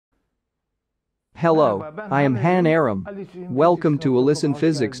Hello, I am Han Aram. Welcome to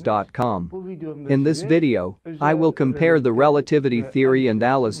listenphysics.com. In this video, I will compare the relativity theory and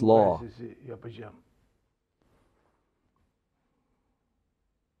Alice's law.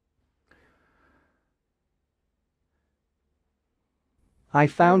 I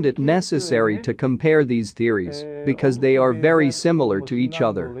found it necessary to compare these theories because they are very similar to each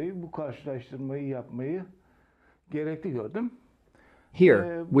other.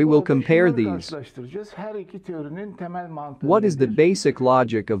 Here, we will compare these. What is the basic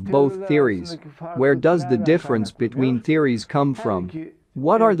logic of both theories? Where does the difference between theories come from?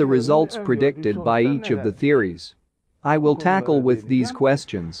 What are the results predicted by each of the theories? I will tackle with these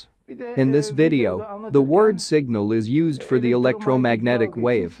questions. In this video, the word signal is used for the electromagnetic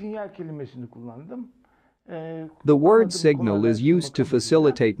wave. The word signal is used to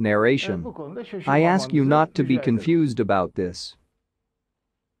facilitate narration. I ask you not to be confused about this.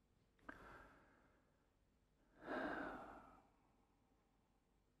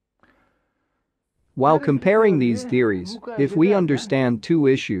 While comparing these theories, if we understand two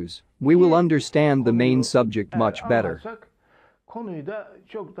issues, we will understand the main subject much better.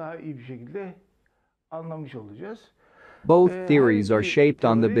 Both theories are shaped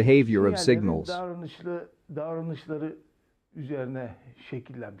on the behavior of signals.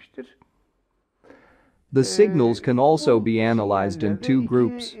 The signals can also be analyzed in two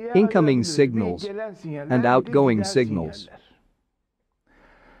groups, incoming signals and outgoing signals.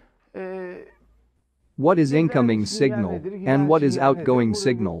 What is incoming signal and what is outgoing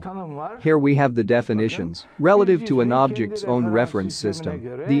signal? Here we have the definitions. Relative to an object's own reference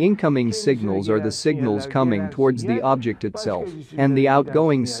system, the incoming signals are the signals coming towards the object itself, and the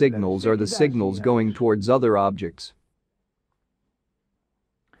outgoing signals are the signals going towards other objects.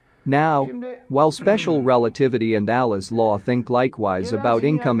 Now, while special relativity and Alice's law think likewise about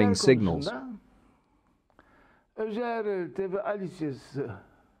incoming signals,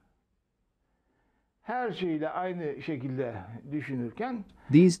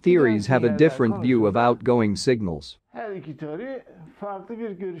 these theories have a different view of outgoing signals.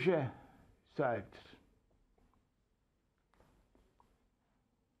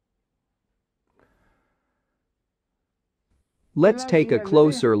 Let's take a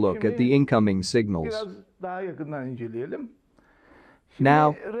closer look at the incoming signals.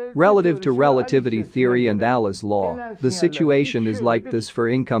 Now, relative to relativity theory and Alice's law, the situation is like this for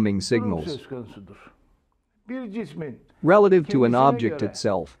incoming signals. Relative to an object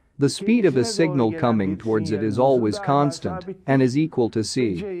itself, the speed of a signal coming towards it is always constant and is equal to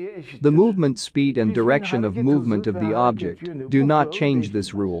c. The movement speed and direction of movement of the object do not change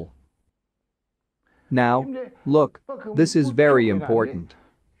this rule. Now, look, this is very important.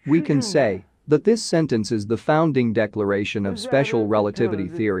 We can say that this sentence is the founding declaration of special relativity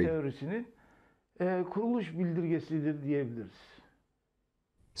theory.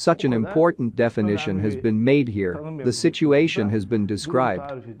 Such an important definition has been made here, the situation has been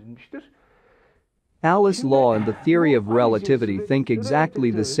described. Alice's law and the theory of relativity think exactly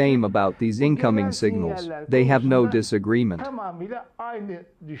the same about these incoming signals, they have no disagreement.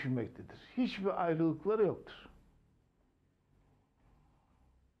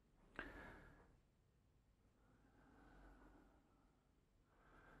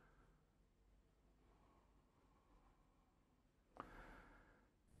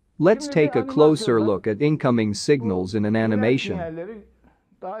 Let's take a closer look at incoming signals in an animation.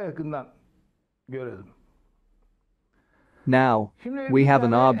 Now, we have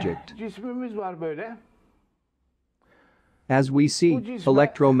an object. As we see,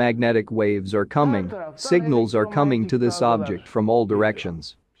 electromagnetic waves are coming, signals are coming to this object from all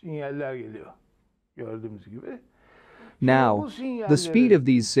directions. Now, the speed of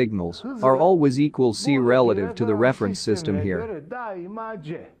these signals are always equal c relative to the reference system here.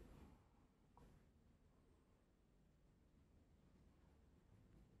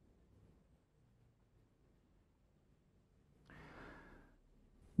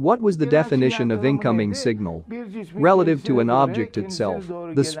 What was the definition of incoming signal? Relative to an object itself,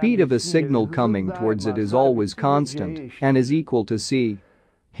 the speed of a signal coming towards it is always constant and is equal to c.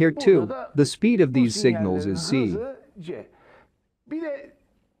 Here too, the speed of these signals is c.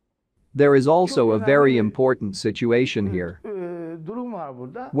 There is also a very important situation here.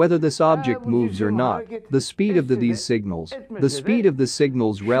 Whether this object moves or not, the speed of these signals, the speed of the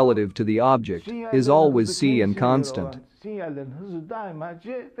signals relative to the object, is always c and constant.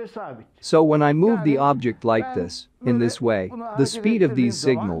 So when I move the object like this, in this way, the speed of these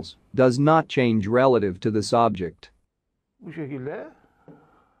signals does not change relative to this object.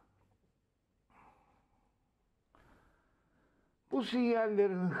 Bu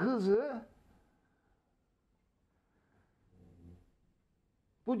sinyallerin hızı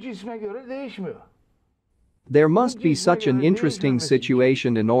bu cisme göre değişmiyor. There must be such an interesting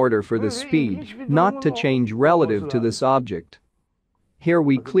situation in order for the speed not to change relative to this object. Here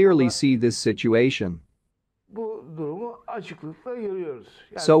we clearly see this situation. Bu durumu açıklıkla görüyoruz.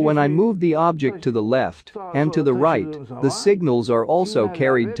 So when I move the object to the left and to the right, the signals are also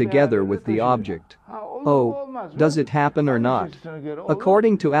carried together with the object. Oh, does it happen or not?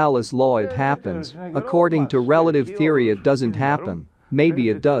 According to Alice's law it happens, according to relative theory it doesn't happen. Maybe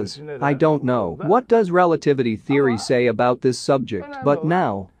it does, I don't know. What does relativity theory say about this subject? But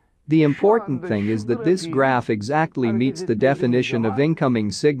now, the important thing is that this graph exactly meets the definition of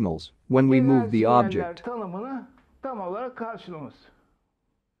incoming signals when we move the object.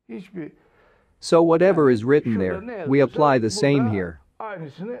 So whatever is written there, we apply the same here.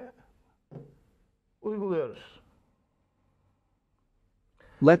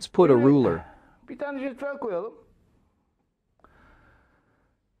 Let's put a ruler.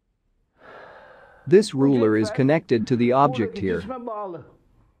 This ruler is connected to the object here.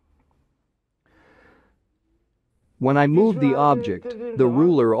 When I move the object, the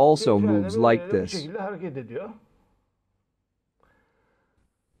ruler also moves like this.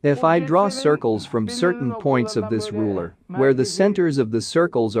 If I draw circles from certain points of this ruler, where the centers of the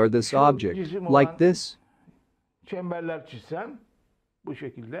circles are this object, like this,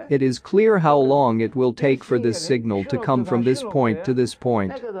 it is clear how long it will take for this signal to come from this point to this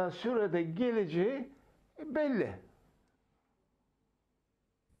point.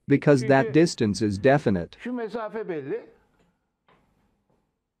 Because that distance is definite.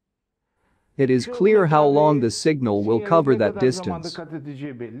 It is clear how long the signal will cover that distance.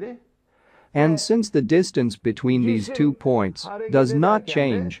 And since the distance between these 2 points does not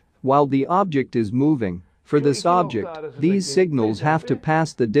change while the object is moving, for this object, these signals have to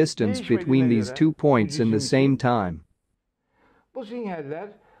pass the distance between these 2 points in the same time.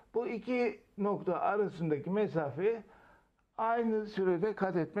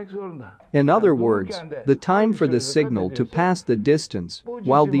 In other words, the time for the signal to pass the distance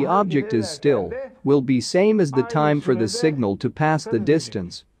while the object is still will be same as the time for the signal to pass the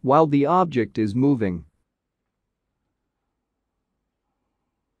distance while the object is moving.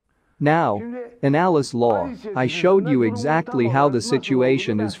 Now, in Alice's law, I showed you exactly how the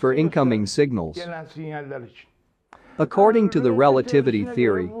situation is for incoming signals. According to the relativity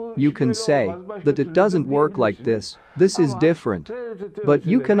theory, you can say that it doesn't work like this, this is different. But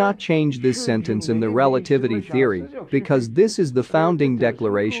you cannot change this sentence in the relativity theory because this is the founding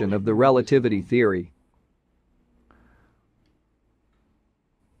declaration of the relativity theory.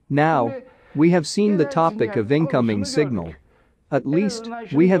 Now, we have seen the topic of incoming signal. At least,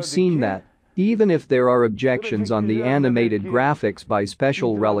 we have seen that, even if there are objections on the animated graphics by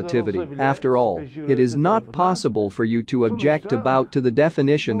special relativity, after all, it is not possible for you to object to the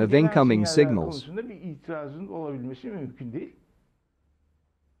definition of incoming signals.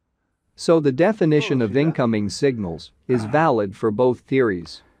 So the definition of incoming signals is valid for both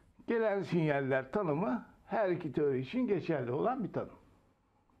theories.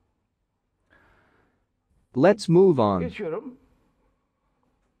 Let's move on.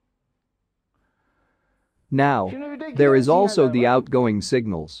 Now, there is also the outgoing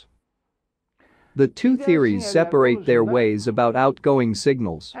signals. The two theories separate their ways about outgoing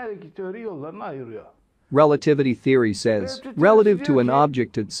signals. Relativity theory says, relative to an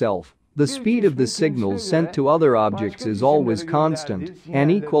object itself, the speed of the signals sent to other objects is always constant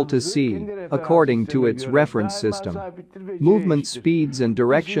and equal to c, according to its reference system. Movement speeds and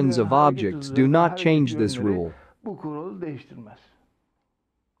directions of objects do not change this rule.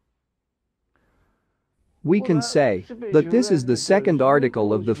 We can say that this is the second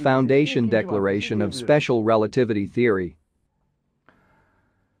article of the Foundation Declaration of Special Relativity Theory.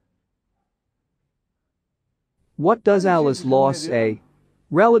 What does Alice's law say?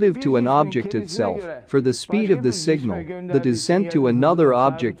 Relative to an object itself, for the speed of the signal that is sent to another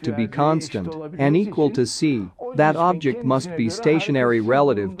object to be constant and equal to c, that object must be stationary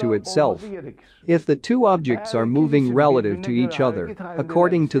relative to itself. If the two objects are moving relative to each other,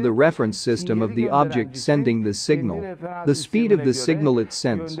 according to the reference system of the object sending the signal, the speed of the signal it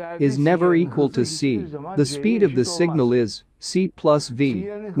sends is never equal to c. The speed of the signal is c plus v.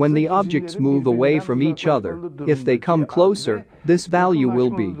 When the objects move away from each other, if they come closer, this value will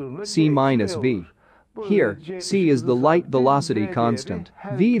be c minus v. Here, c is the light velocity constant,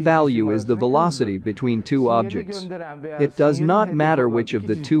 v value is the velocity between two objects. It does not matter which of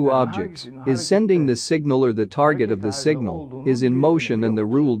the two objects is sending the signal or the target of the signal is in motion, and the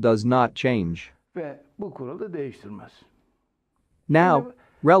rule does not change. Now,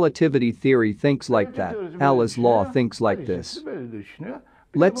 relativity theory thinks like that, Alice's law thinks like this.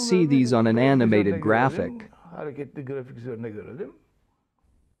 Let's see these on an animated graphic. Hareketli grafik üzerine görelim.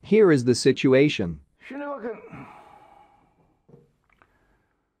 Here is the situation. Şimdi bakın.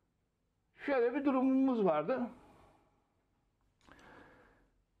 Şöyle bir durumumuz vardı.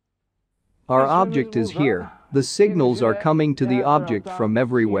 Our object is here. The signals are coming to the object from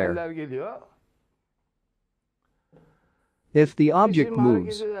everywhere. Sinyaller geliyor. If the object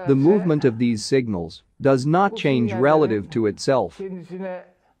moves, the movement of these signals does not change relative to itself. Kendisine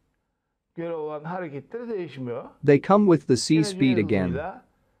göre olan hareketleri değişmiyor. They come with the c Yine speed again. hızıyla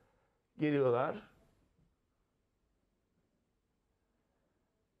geliyorlar.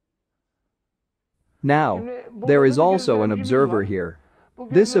 Now, there is also an observer here.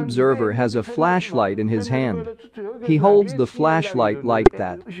 This observer has a flashlight in his hand. He holds the flashlight like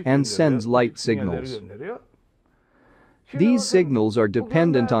that and sends light signals. These signals are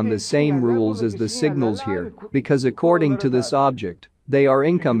dependent on the same rules as the signals here, because according to this object, they are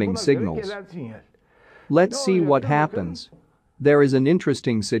incoming signals. Let's see what happens. There is an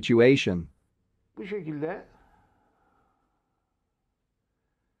interesting situation. Bu şekilde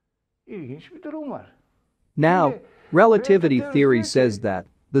ilginç bir durum var. Now, relativity theory says that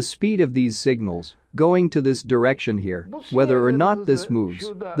the speed of these signals going to this direction here, whether or not this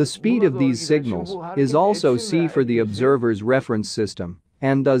moves, the speed of these signals is also c for the observer's reference system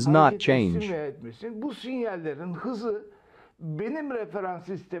and does not change. Bu sinyallerin hızı benim referans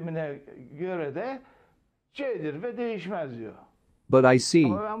sistemine göre de c'dir ve değişmez diyor. But I see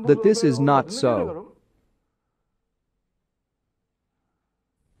that this is not so.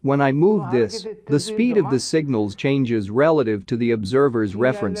 When I move this, the speed of the signals changes relative to the observer's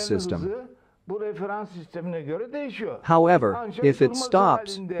reference system. However, if it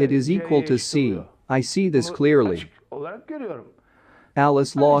stops, it is equal to c. I see this clearly.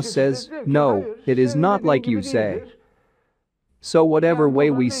 Alice's law says, no, it is not like you say. So whatever way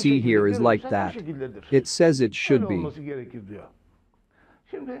we see here is like that. It says it should be.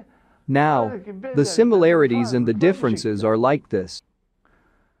 Now, the similarities and the differences are like this.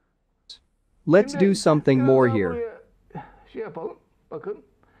 Let's do something more here.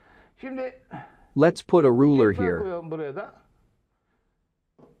 Let's put a ruler here.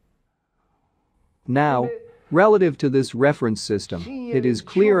 Now, relative to this reference system, it is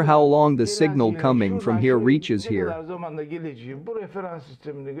clear how long the signal coming from here reaches here.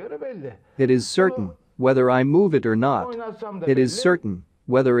 It is certain whether I move it or not. It is certain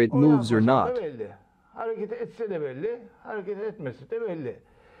whether it moves or not.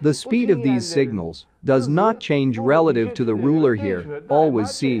 The speed of these signals does not change relative to the ruler here,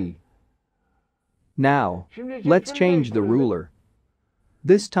 always c. Now, let's change the ruler.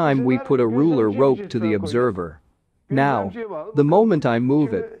 This time we put a ruler rope to the observer. Now, the moment I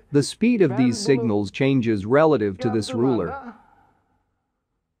move it, the speed of these signals changes relative to this ruler.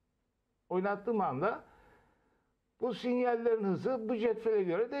 Oynattığım anda bu sinyallerin hızı bu cetvele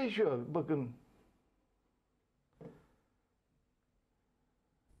göre değişiyor. Bakın.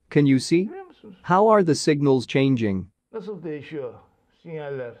 Can you see? How are the signals changing? Nasıl değişiyor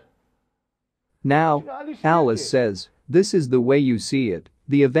sinyaller? Now, Alice says, this is the way you see it.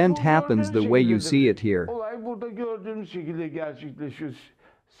 The event happens the way you see it here. Olay burada gördüğünüz şekilde gerçekleşiyor.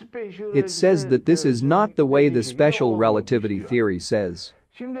 It says that this is not the way the special relativity theory says.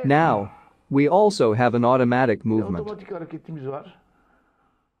 Now, we also have an automatic movement. Otomatik hareketimiz var.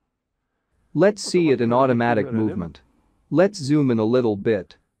 Let's see it in automatic movement. Let's zoom in a little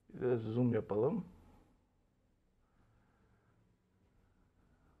bit. Biraz zoom yapalım.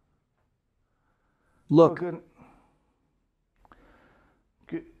 Look, Bakın.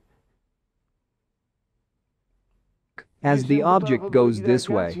 as the object goes this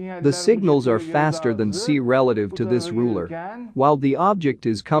way, the signals are faster than c relative to this ruler. While the object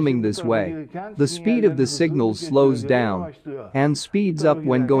is coming this way, the speed of the signals slows down and speeds up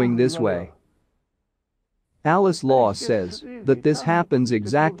when going this way. Alice's law says that this happens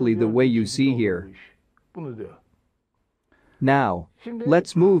exactly the way you see here. Now,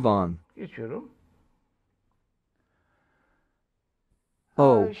 let's move on.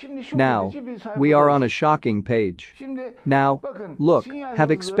 Oh, now, we are on a shocking page. Now, look,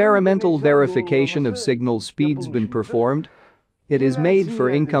 have experimental verification of signal speeds been performed? It is made for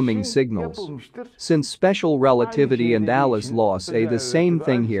incoming signals. Since special relativity and Alice's law say the same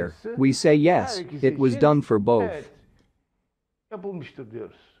thing here, we say yes, it was done for both.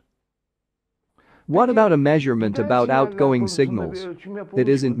 What about a measurement about outgoing signals? It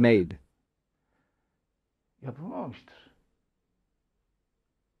isn't made.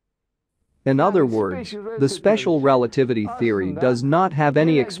 In other words, the special relativity theory does not have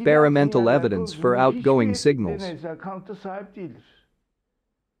any experimental evidence for outgoing signals.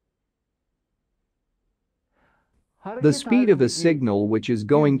 The speed of a signal which is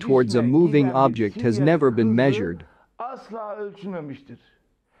going towards a moving object has never been measured. Asla ölçülmemiştir.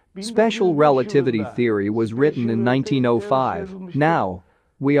 Special relativity theory was written in 1905. Now,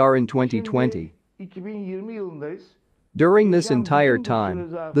 we are in 2020. 2020 yılındayız. During this entire time,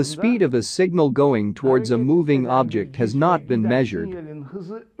 the speed of a signal going towards a moving object has not been measured. Sinyalin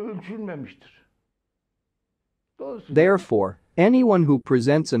hızı ölçülmemiştir. Therefore, anyone who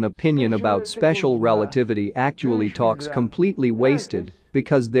presents an opinion about special relativity actually talks completely wasted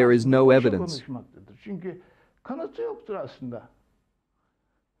because there is no evidence. Çünkü kanıtı yoktur aslında.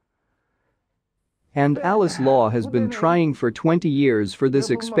 And Alice Law has been trying for 20 years for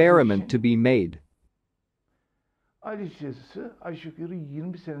this experiment to be made. Alice yazısı aşağı yukarı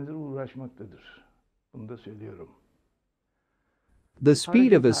 20 senedir uğraşmaktadır. Bunu da söylüyorum. The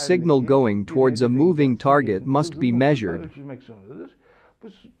speed of a signal going towards a moving target must be measured.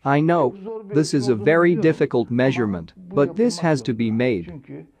 I know, this is a very difficult measurement, but this has to be made.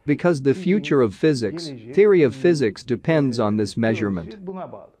 Because the future of physics, theory of physics depends on this measurement.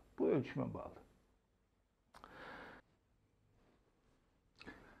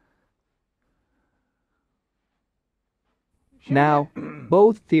 Now,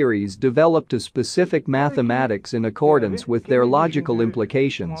 both theories developed a specific mathematics in accordance with their logical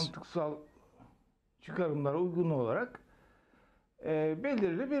implications. Mantıksal çıkarımlara uygun olarak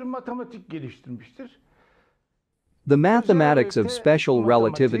belirli bir matematik geliştirmiştir. The mathematics of special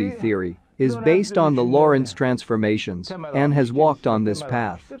relativity theory is based on the Lorentz transformations and has walked on this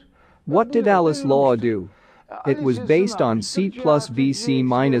path. What did Alice Law do? It was based on C plus VC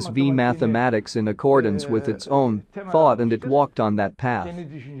minus V mathematics in accordance with its own thought, and it walked on that path.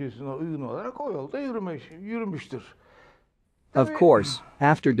 Of course,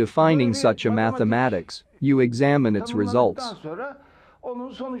 after defining such a mathematics, you examine its results.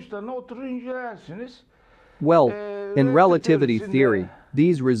 Well, in relativity theory,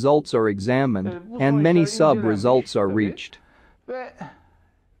 these results are examined and many sub-results are reached.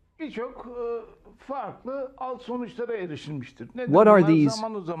 What are these?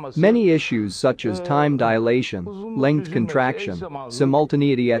 Many issues such as time dilation, length contraction,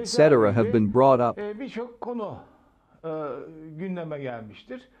 simultaneity, etc. have been brought up.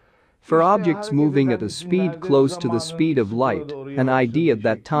 For objects moving at a speed close to the speed of light, an idea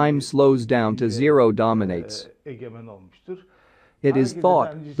that time slows down to zero dominates. It is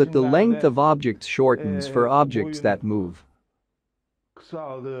thought that the length of objects shortens for objects that move.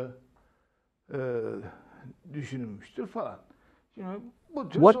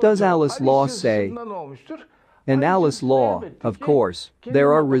 What does Alice Law say? In Alice Law, of course,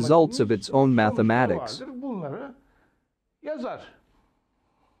 there are results of its own mathematics.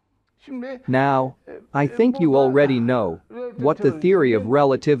 Now, I think you already know what the theory of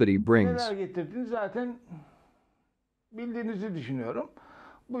relativity brings.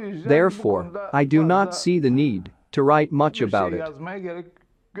 Therefore, I do not see the need to write much about it.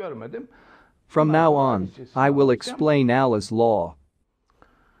 From now on, I will explain Alice Law.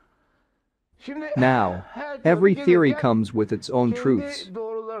 Now, every theory comes with its own truths.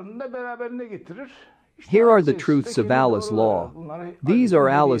 Here are the truths of Alice Law. These are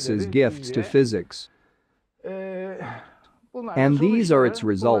Alice's gifts to physics. And these are its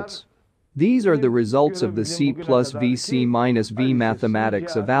results. These are the results of the C plus VC minus V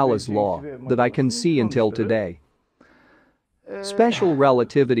mathematics of Alice Law that I can see until today. Special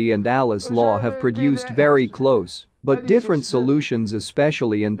relativity and Alice Law have produced very close but different solutions,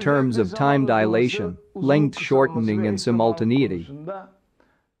 especially in terms of time dilation, length shortening and simultaneity.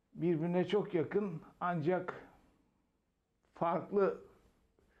 Birbirine çok yakın ancak farklı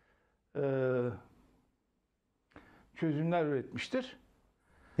çözümler üretmiştir.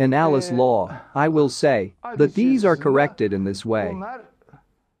 In Alice Law, I will say that these are corrected in this way. Bunlar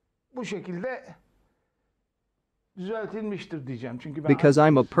bu şekilde düzeltilmiştir diyeceğim. Çünkü ben Because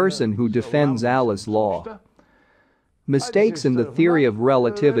I'm a person who defends Alice Law. Mistakes in the theory of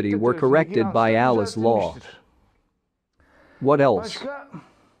relativity were corrected by Alice Law. What else?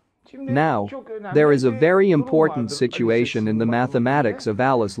 Now, there is a very important situation in the mathematics of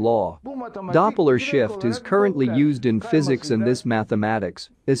Alice Law. Doppler shift is currently used in physics, and this mathematics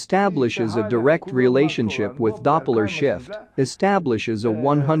establishes a direct relationship with Doppler shift, establishes a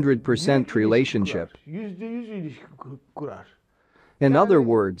 100% relationship. In other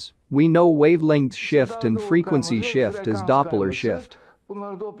words, we know wavelength shift and frequency shift as Doppler shift.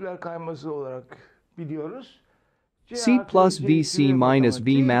 C plus VC minus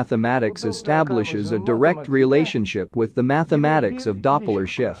V mathematics establishes a direct relationship with the mathematics of Doppler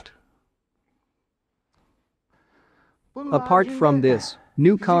shift. Apart from this,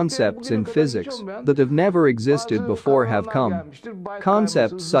 New concepts in physics that have never existed before have come.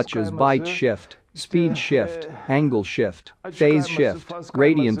 Concepts such as byte shift, speed shift, angle shift, phase shift,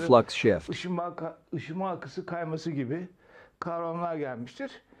 radiant flux shift. Işıma akısı kayması gibi kavramlar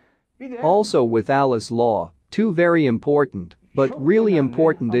gelmiştir. Bir de Also with Alice's law, two very important, but really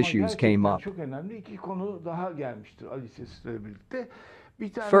important issues came up. çok önemli iki konu daha gelmiştir Alice'le birlikte.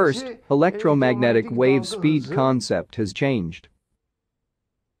 Bir tanesi First, electromagnetic wave dalga speed hızı concept has changed.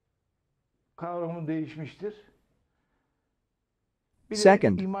 kavramı değişmiştir. Bir de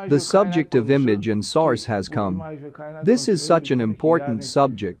Second, imaj the ve subject kaynak of image konusu and source ki has bu come. imaj ve kaynak This konusu is such an öyle bir şey ki important yani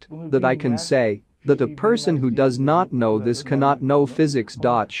subject bunu that I can bilmeyen say that a fiziği person who bilmez does diye not bu know kadar this önemli cannot bir know konu. physics.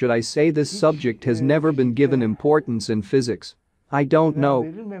 Ama Should I say this subject has never been given importance in physics? I don't önem know.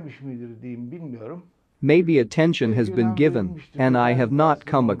 verilmemiş midir diyeyim bilmiyorum. Maybe attention has Belki been önem given, verilmiştir and ve I ben have not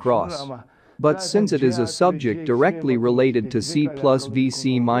rahatsız come olmuşumdur across. ama But zaten since it is a C artı ve subject C eksi directly related to matematikle C fizikle plus alakalı bir VC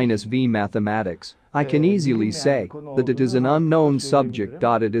konu olduğu minus için V mathematics, I can easily bilinmeyen bir say konu that it is an olduğunu rahatlıkla unknown subject.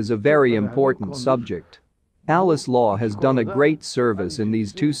 söyleyebilirim. It is a Çok very önemli bir important konudur. subject. Alice's law iki has done a konuda great service in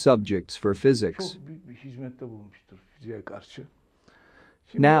these two Alice subjects for physics. çok büyük bir hizmette bulmuştur fiziğe karşı.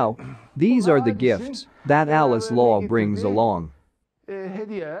 Şimdi Now, these are the Alice'in gifts that Alice's law brings getirdiği along.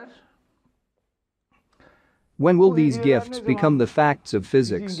 hediyeler. When will Bu these hediyeler gifts ne become the zaman facts of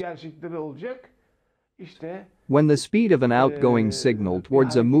fiziğin physics? gerçekleri olacak? İşte When the speed of an outgoing signal bir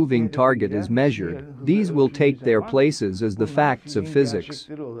towards a hareketi moving target is edebileceğin measured, sinyalin hızı these will ölçüldüğü take their zaman places as the bunlar facts of fiziğin physics.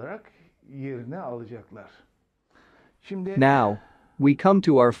 gerçekleri olarak yerini alacaklar. Şimdi Now, we come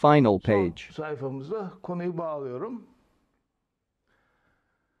to our final son page. sayfamızda konuyu bağlıyorum.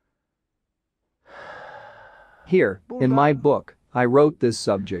 Here, in Burada my book, I wrote this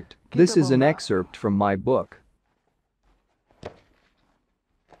subject. This is an kitabımda excerpt from my book.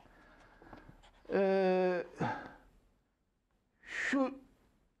 Şu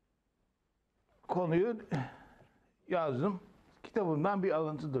konuyu yazdım. Kitabımdan bir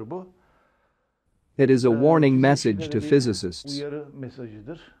alıntıdır bu. It is a warning message Fizikçilere to bir physicists. uyarı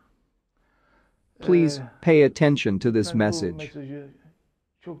mesajıdır. Please pay attention to this Bu message. mesajı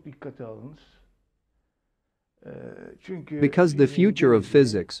çok dikkate alınız. Çünkü Because the fiziğin future of geleceği,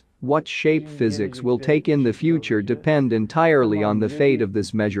 physics, what shape fiziğin physics will gelecekte take in the şekil future alacağı depend entirely on the tamamıyla fate bir of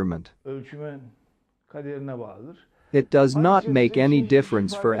this measurement. ölçümün kaderine bağlıdır. It does not Alice make için any hiçbir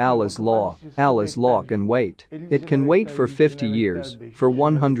difference for fark etmiyor. Alice's Bakın law. Alice Alice's law bekler. can wait. 50 It can sene wait bekler, for 100 50 sene years, bekler, 500 for sene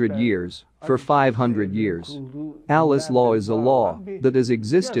 100 bekler. years, for Alice 500 evrenin years. kurulduğu Alice's günden law beri is a var law olan bir that has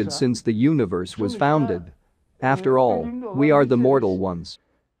existed yasa. since the universe was Sonuçta founded. After all, ölümlü we olan are the bizleriz. mortal ones.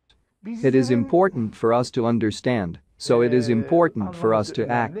 It is Bizlerin important for us to understand, so it is important for us anlaması to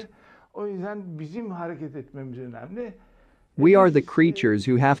önemli. act. O yüzden bizim hareket etmemiz önemli. We are the Biz, creatures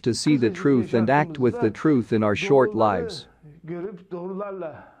who have to see the kısacık truth and act with the yaşantımızda truth in our short doğruları lives. görüp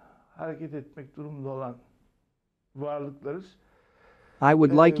doğrularla hareket etmek durumunda olan varlıklarız. I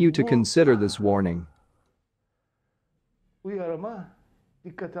would like you to Bu consider this warning. uyarıma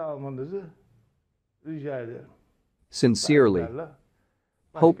dikkate almanızı rica ederim. Sincerely. Saygılarla.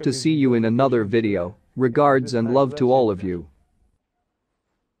 Hope Başka to bir see you in videoda another görüşmek üzere. video. Regards and love to all of you.